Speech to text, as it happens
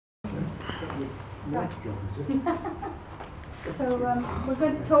So we're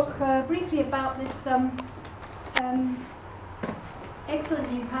going to talk briefly about this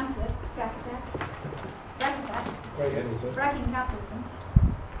excellent new pamphlet, Fracking Capitalism,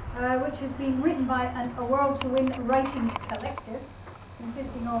 which has been written by a World to Win writing collective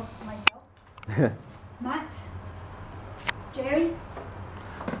consisting of myself, Matt, Jerry,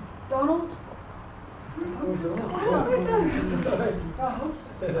 Donald,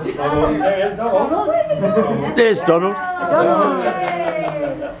 There's Donald.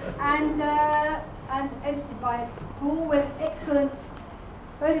 And edited by Paul with excellent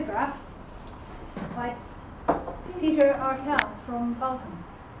photographs by Peter Arkell from Balkan.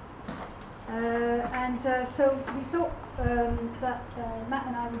 So we thought that Matt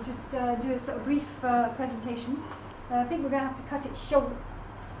and I would just do a sort of brief presentation. I think we're going to have to cut it short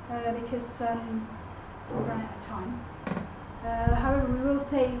because we're running out of time. However, we will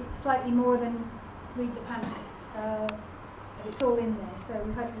say slightly more than read the pamphlet. It's all in there, so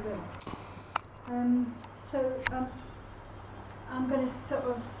we hope you will. I'm going to sort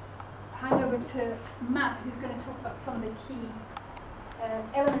of hand over to Matt, who's going to talk about some of the key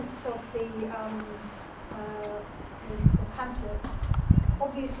elements of the pamphlet.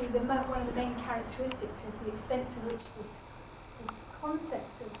 Obviously, one of the main characteristics is the extent to which this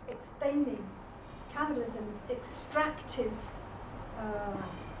concept of extending capitalism's extractive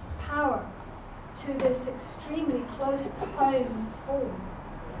power to this extremely close to home form,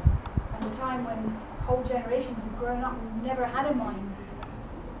 at a time when whole generations have grown up and never had a mine,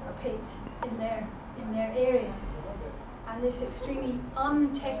 a pit in their area, and this extremely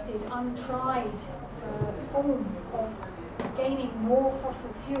untested, untried form of gaining more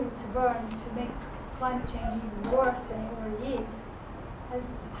fossil fuel to burn to make climate change even worse than it already is,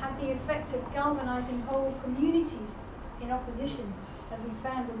 has had the effect of galvanizing whole communities in opposition, as we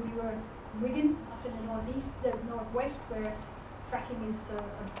found when we were in Wigan, up in the northwest, where fracking is a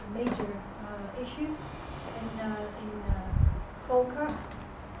major issue. In Falkirk,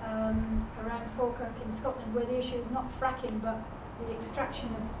 around Falkirk in Scotland, where the issue is not fracking but the extraction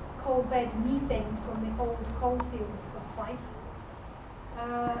of coal bed methane from the old coal fields of Fife.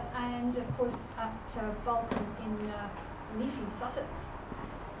 And of course at Balkan in leafy Sussex.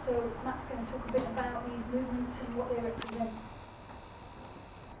 So Matt's going to talk a bit about these movements and what they represent.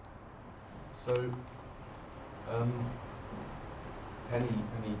 So Penny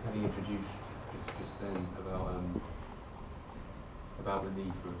introduced just then about the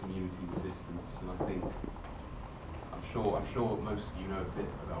need for community resistance, and I'm sure most of you know a bit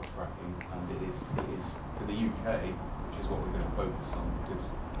about fracking, and it is for the UK, which is what we're going to focus on, because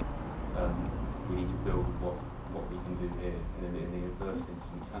we need to build what we can do here in the first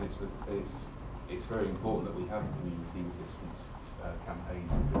instance, and it's very important that we have community resistance campaigns,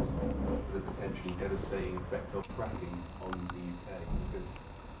 because of the potentially devastating effect of fracking on the UK. Because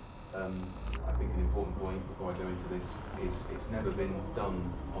I think an important point before I go into this is it's never been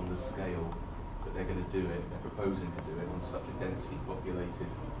done on the scale that they're going to do it. They're proposing to do it on such a densely populated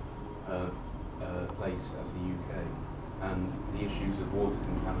place as the UK, and the issues of water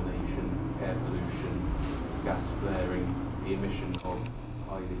contamination, air pollution, gas flaring, the emission of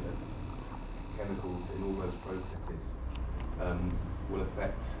highly chemicals in all those processes will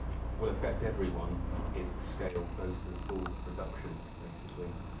affect everyone if the scale goes to full production,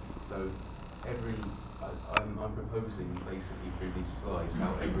 basically. So I'm proposing basically through these slides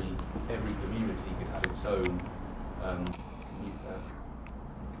how every community could have its own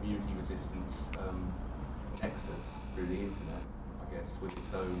community resistance nexus through the internet, I guess, with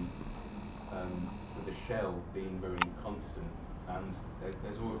its own with the shell being very constant. And there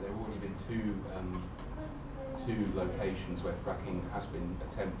have already been two locations where fracking has been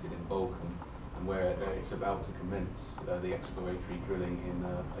attempted in Balkan, and where it's about to commence the exploratory drilling in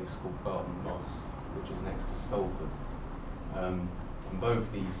a place called Barton Moss, which is next to Salford. And both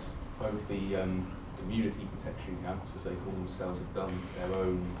the community protection camps, as they call themselves, have done their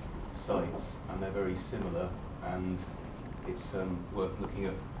own sites, and they're very similar. And it's worth looking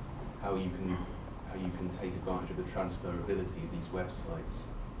at how you can take advantage of the transferability of these websites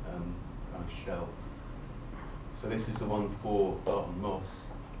kind of shell. So this is the one for Barton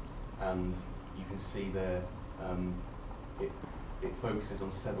Moss, and you can see there it focuses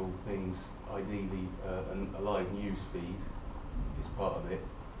on several things. Ideally, a live news feed is part of it.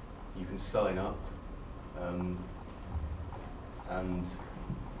 You can sign up, and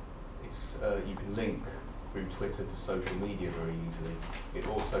it's you can link through Twitter to social media very easily. It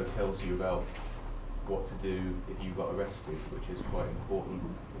also tells you about what to do if you got arrested, which is quite important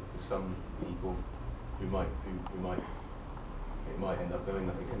for some people who might it might end up going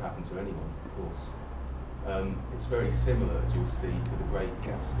that. It can happen to anyone, of course. It's very similar, as you'll see, to the Great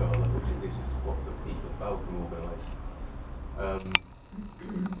Gas Scala, which this is what the people of Falcon organised.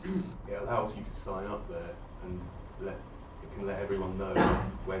 It allows you to sign up there, and it can let everyone know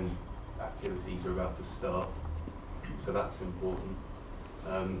when activities are about to start. So that's important.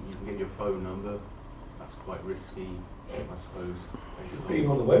 You can get your phone number. That's quite risky, I suppose. Being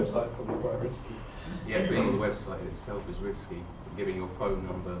on the website is probably quite risky. Yeah, being on the website itself is risky. Giving your phone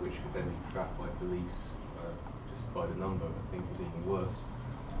number, which could then be tracked by police, just by the number, I think is even worse.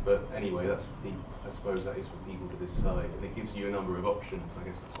 But anyway, that's for people, I suppose that is for people to decide, and it gives you a number of options. I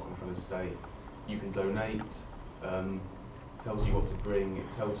guess that's what I'm trying to say. You can donate. Tells you what to bring.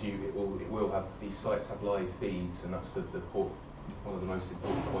 It tells you it will have, these sites have live feeds, and that's one of the most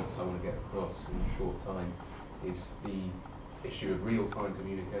important points I want to get across in a short time, is the issue of real-time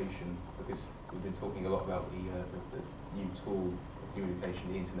communication, because we've been talking a lot about the new tool of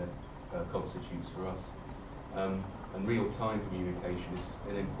communication the internet constitutes for us. And real-time communication is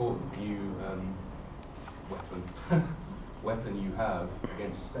an important new weapon you have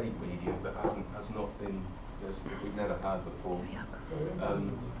against state media that has not been, we've never had before.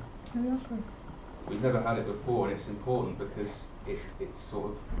 We've never had it before, and it's important because it's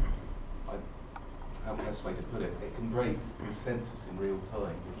sort of, how the best way to put it, it can break consensus in real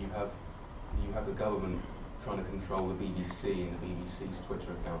time. If you have the government trying to control the BBC and the BBC's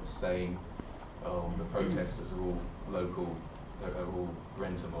Twitter account saying, oh, the protesters are all local, are all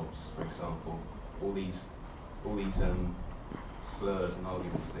renter mobs, for example. All these slurs and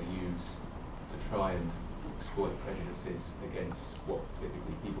arguments they use to try and exploit prejudices against what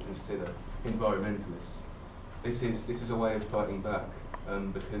typically people consider environmentalists. This is a way of fighting back,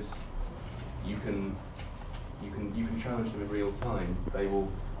 because you can challenge them in real time. They will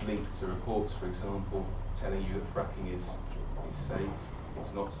link to reports, for example, telling you that fracking is safe.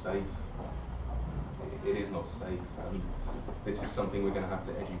 It's not safe. It is not safe, and this is something we're going to have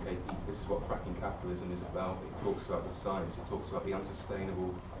to educate people. This is what fracking capitalism is about. It talks about the science. It talks about the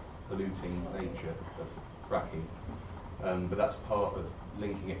unsustainable, polluting nature of fracking. But that's part of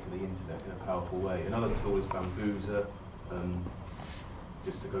linking it to the internet in a powerful way. Another tool is Bambuser.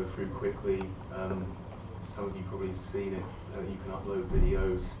 Just to go through quickly, some of you probably have seen it. You can upload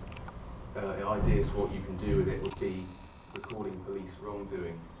videos. Ideas for what you can do with it would be recording police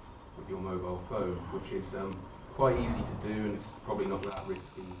wrongdoing with your mobile phone, which is quite easy to do, and it's probably not that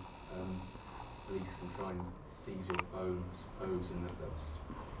risky. Police can try and seize your phone, I suppose, and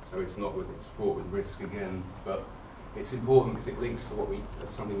so it's fraught with risk again. But it's important because it links to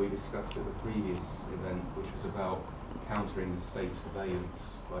something we discussed at the previous event, which was about countering the state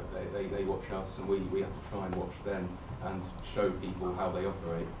surveillance. Like they watch us, and we have to try and watch them and show people how they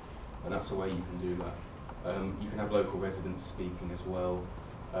operate, and that's a way you can do that. You can have local residents speaking as well.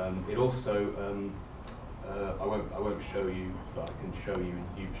 It also, I won't show you, but I can show you in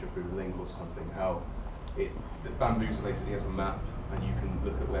future through a link or something how the Bambuser basically has a map, and you can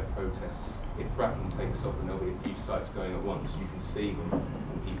look at where protests, if fracking takes off and there'll be a few sites going at once, you can see them,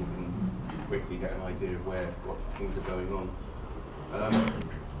 and people can quickly get an idea of what things are going on.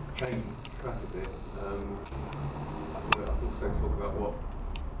 Change track a bit. I'll also talk about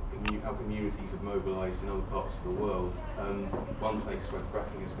how communities have mobilised in other parts of the world. One place where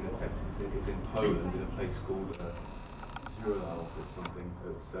fracking has been attempted is in Poland, in a place called Worsdale or something.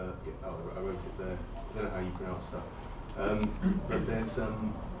 I wrote it there. I don't know how you pronounce that. But there's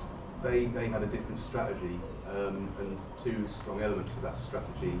they had a different strategy, and two strong elements of that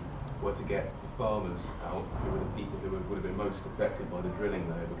strategy were to get the farmers out, who were the people who would have been most affected by the drilling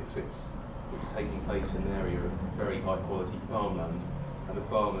there, because it's taking place in an area of very high quality farmland. And the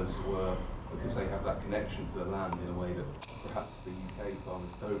farmers were, because they have that connection to the land in a way that perhaps the UK farmers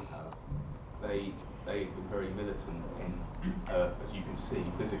don't have, they were very militant in, as you can see,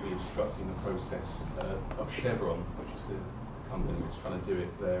 physically obstructing the process of Chevron, which is the company that's trying to do it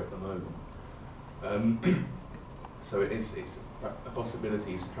there at the moment. So it's a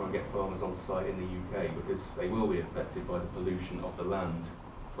possibility to try and get farmers on site in the UK, because they will be affected by the pollution of the land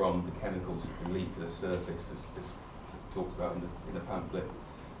from the chemicals that can leak to the surface, as talked about in the pamphlet,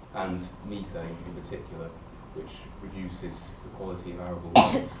 and methane in particular, which reduces the quality of arable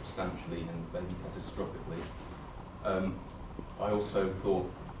land substantially and maybe catastrophically. I also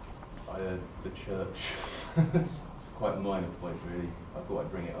thought the church, it's quite a minor point really, I thought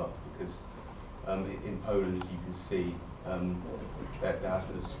I'd bring it up because in Poland, as you can see, there has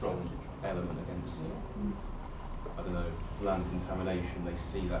been a strong element against, I don't know, land contamination. They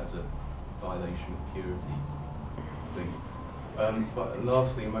see that as a violation of purity. But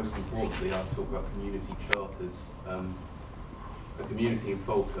lastly, and most importantly, I'll talk about community charters. a community in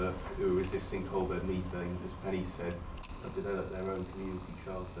Falkirk who are resisting coal bed methane, as Penny said, have developed their own community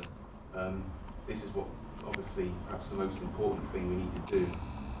charter. This is what, obviously, perhaps the most important thing we need to do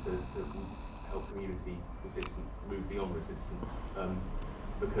to help community resistance move beyond resistance,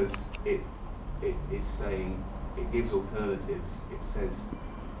 because it is saying, it gives alternatives, it says,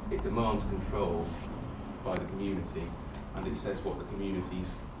 it demands control by the community, and it says what the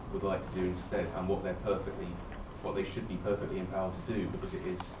communities would like to do instead, and what they should be perfectly empowered to do, because it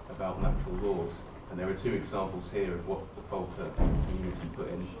is about natural laws. And there are two examples here of what the Falkirk community put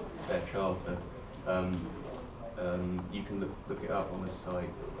in their charter. You can look it up on the site,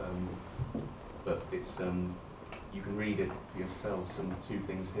 but it's you can read it for yourself. Some two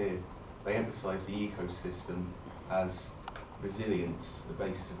things here. They emphasise the ecosystem as resilience, the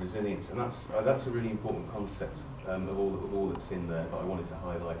basis of resilience, and that's a really important concept of all that's in there that I wanted to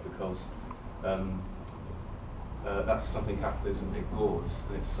highlight, because that's something capitalism ignores,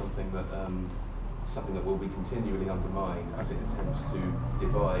 and it's something that will be continually undermined as it attempts to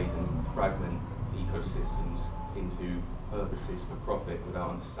divide and fragment ecosystems into purposes for profit without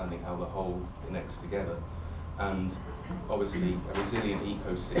understanding how the whole connects together. And obviously, a resilient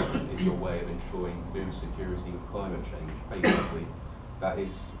ecosystem is your way of ensuring food security with climate change. Basically, that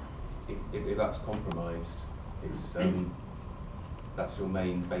is, if that's compromised, it's that's your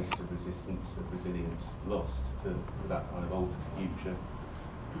main basis of resistance, of resilience, lost to that kind of altered future.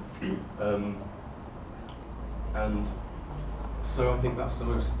 And so I think that's the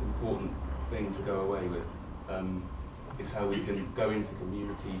most important thing to go away with, is how we can go into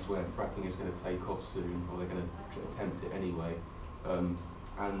communities where fracking is going to take off soon, or they're going to attempt it anyway,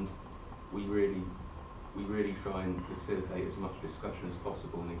 and we really try and facilitate as much discussion as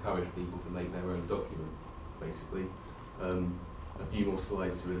possible and encourage people to make their own document, basically. A few more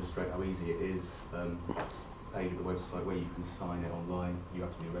slides to illustrate how easy it is. It's a page of the website where you can sign it online. You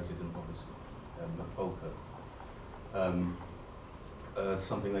have to be a resident, obviously, of Falkirk.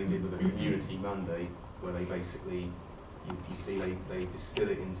 Something they did with a community mandate, where they basically, you see, they distill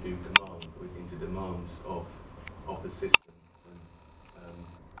it into demands of the system, and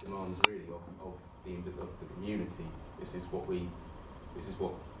demands really of the community. This is what the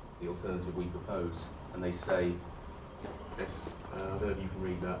alternative we propose, and they say. I don't know if you can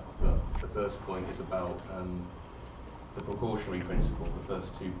read that, but the first point is about the precautionary principle, the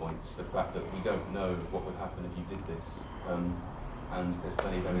first 2 points, the fact that we don't know what would happen if you did this, and there's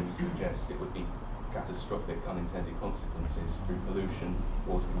plenty of evidence to suggest it would be catastrophic unintended consequences through pollution,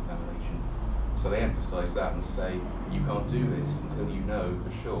 water contamination. So they emphasise that and say, you can't do this until you know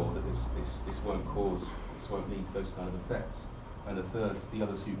for sure that this won't lead to those kind of effects. And the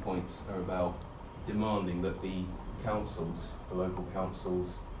other 2 points are about demanding that the councils, the local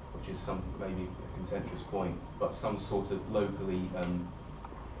councils, which is maybe a contentious point, but some sort of locally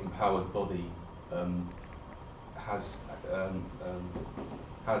empowered body has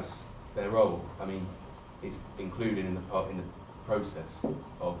their role. I mean, is included in the process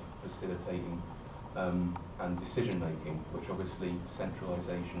of facilitating and decision making, which obviously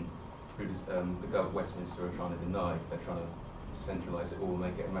centralisation through the Westminster are trying to deny. They're trying to centralise it all,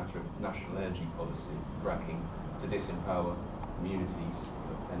 make it a matter of national energy policy, fracking, to disempower communities,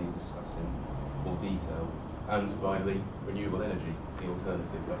 that Penny will discuss in more detail. And finally, renewable energy, the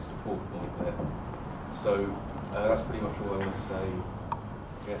alternative, that's the 4th point there. So that's pretty much all I want to say.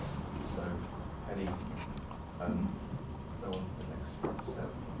 Yes, so Penny, go on to the next step.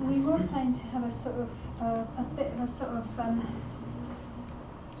 We were planning to have a sort of, a bit of a sort of a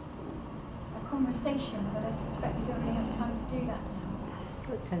conversation, but I suspect we don't really have time to do that now.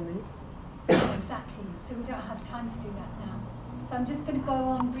 About 10 minutes. Exactly, so we don't have time to do that now. So I'm just going to go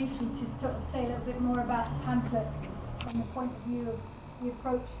on briefly to sort of say a little bit more about the pamphlet from the point of view of the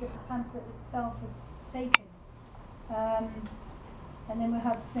approach that the pamphlet itself has taken. And then we'll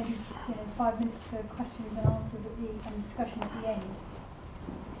have maybe 5 minutes for questions and answers and discussion at the end.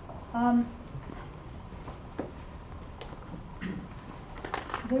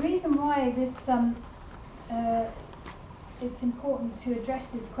 The reason why this it's important to address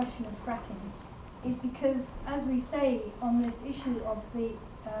this question of fracking is because, as we say on this issue of the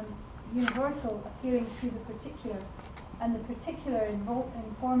universal appearing through the particular, and the particular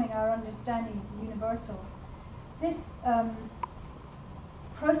informing our understanding of the universal, this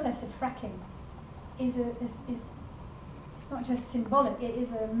process of fracking is it's not just symbolic, it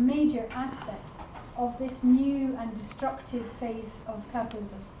is a major aspect of this new and destructive phase of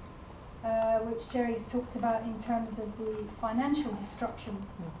capitalism, which Jerry's talked about in terms of the financial destruction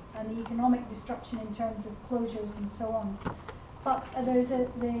and the economic destruction in terms of closures and so on. But there's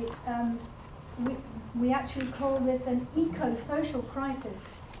we actually call this an eco-social crisis,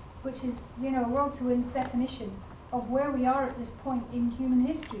 which is, World to Wind's definition of where we are at this point in human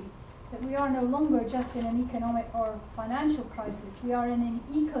history, that we are no longer just in an economic or financial crisis, we are in an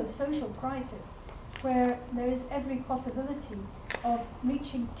eco-social crisis, where there is every possibility of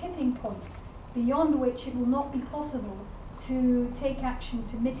reaching tipping points beyond which it will not be possible to take action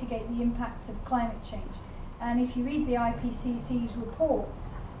to mitigate the impacts of climate change. And if you read the IPCC's report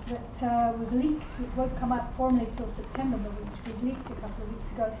that was leaked, it won't come out formally till September, but which was leaked a couple of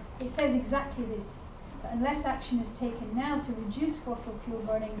weeks ago, it says exactly this, that unless action is taken now to reduce fossil fuel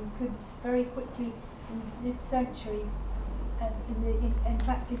burning, we could very quickly in this century, in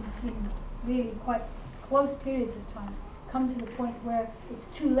fact in really quite close periods of time, come to the point where it's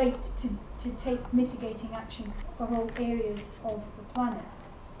too late to take mitigating action for whole areas of the planet,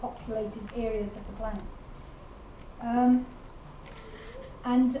 populated areas of the planet.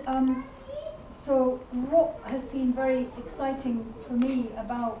 So what has been very exciting for me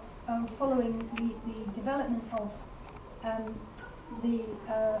about following the development of the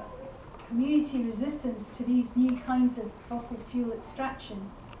community resistance to these new kinds of fossil fuel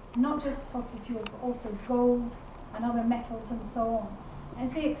extraction, not just fossil fuels but also gold and other metals and so on,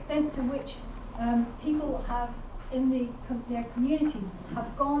 is the extent to which people have in their communities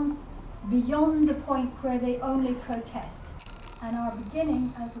have gone beyond the point where they only protest and are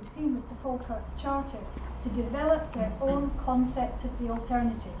beginning, as we've seen with the Falkirk Charter, to develop their own concept of the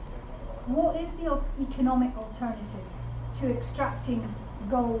alternative. What is the economic alternative to extracting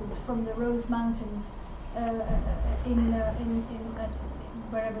gold from the Rose Mountains in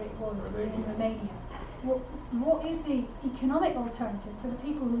wherever it was, in Romania? What is the economic alternative for the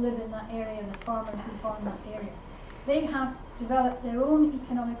people who live in that area, the farmers who farm that area? They have developed their own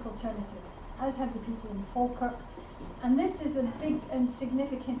economic alternative, as have the people in Falkirk. And this is a big and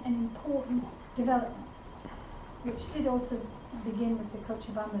significant and important development, which did also begin with the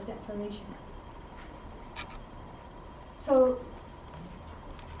Cochabamba Declaration. So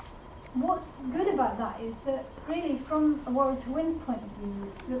what's good about that is that really from a World to Wind's point of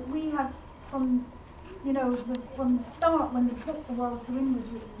view, that we have from the start, when the book The World to Wind was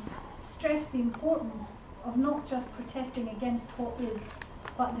written, stressed the importance of not just protesting against what is,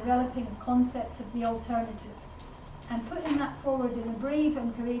 but developing a concept of the alternative, and putting that forward in a brave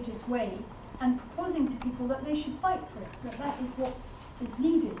and courageous way, and proposing to people that they should fight for it, that is what is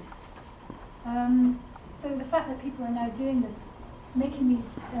needed. So the fact that people are now doing this, making these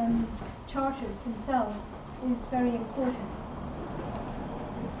charters themselves, is very important.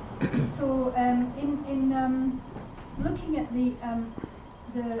 So in looking at the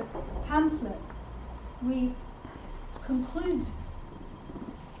pamphlet, we conclude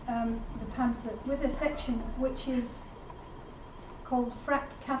the pamphlet with a section which is called Frack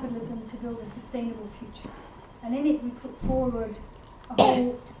Capitalism to Build a Sustainable Future. And in it we put forward a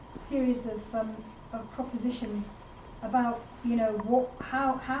whole series of propositions about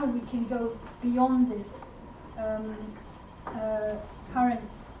how we can go beyond this current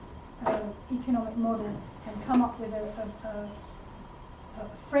economic model and come up with a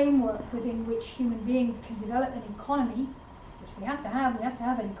framework within which human beings can develop an economy, which we have to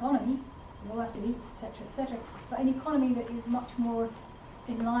have an economy, we all have to eat, etc., but an economy that is much more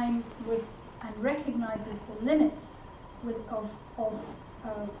in line with and recognizes the limits of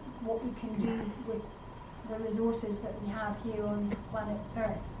what we can do with the resources that we have here on planet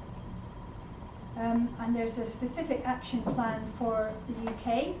Earth. And there's a specific action plan for the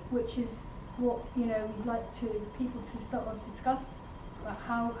UK, which is what we'd like people to sort of discuss about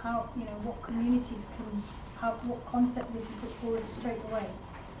how what communities can, what concept they can put forward straight away.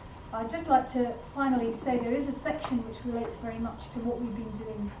 I'd just like to finally say there is a section which relates very much to what we've been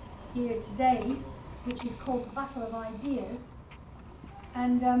doing here today, which is called the Battle of Ideas.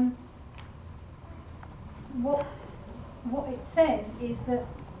 And what it says is that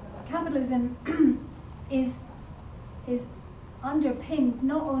capitalism is underpinned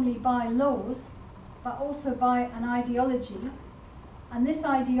not only by laws, but also by an ideology. And this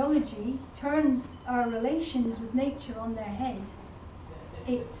ideology turns our relations with nature on their head.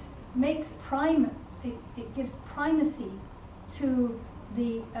 It makes it gives primacy to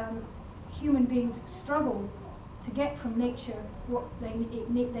the human being's struggle to get from nature what they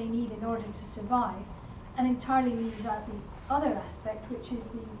need in order to survive, and entirely leaves out the other aspect, which is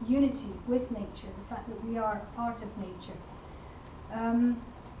the unity with nature, the fact that we are part of nature.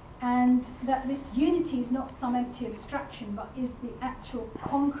 And that this unity is not some empty abstraction, but is the actual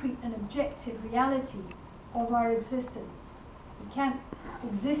concrete and objective reality of our existence. We can't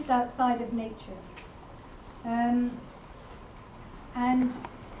exist outside of nature. And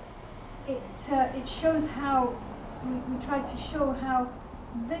it shows how, we tried to show how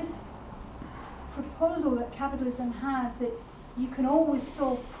this proposal that capitalism has, that you can always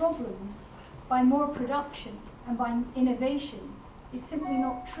solve problems by more production and by innovation, is simply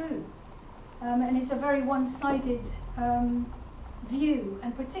not true. And it's a very one-sided view,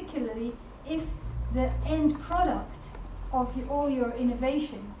 and particularly if the end product of all your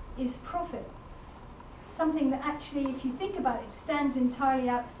innovation is profit. Something that actually, if you think about it, stands entirely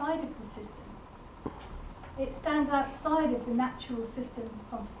outside of the system. It stands outside of the natural system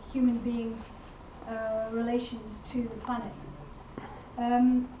of human beings' relations to the planet.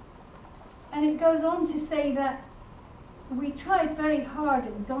 And it goes on to say that we tried very hard,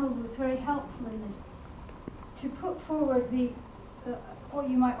 and Donald was very helpful in this, to put forward the what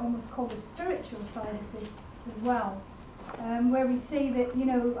you might almost call the spiritual side of this as well, where we say that, you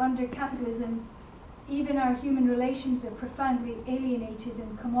know, under capitalism, even our human relations are profoundly alienated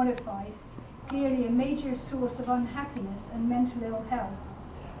and commodified, clearly a major source of unhappiness and mental ill health.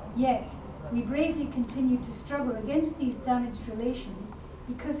 Yet, we bravely continue to struggle against these damaged relations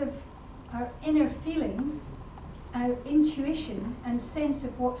because of our inner feelings, our intuition and sense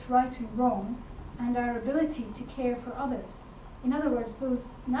of what's right and wrong, and our ability to care for others. In other words,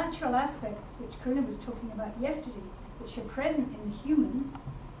 those natural aspects which Karina was talking about yesterday, which are present in the human,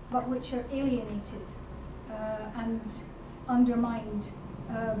 but which are alienated and undermined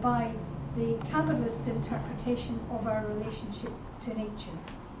by the capitalist interpretation of our relationship to nature.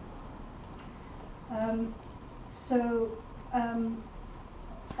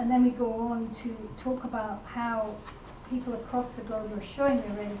 And then we go on to talk about how people across the globe are showing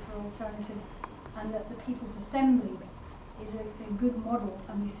they're ready for alternatives, and that the People's Assembly is a good model.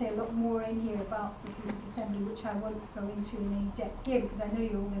 And we say a lot more in here about the People's Assembly, which I won't go into in any depth here, because I know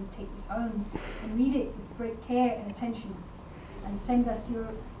you're all going to take this home and read it with great care and attention, and send us your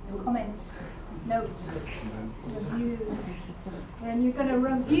comments, notes, reviews. And you're going to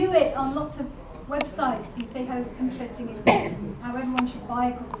review it on lots of websites and say how interesting it is, how everyone should buy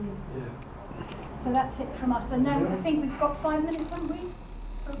a copy. So that's it from us. And now I think we've got 5 minutes, haven't we,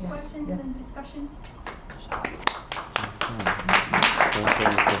 for questions and discussion.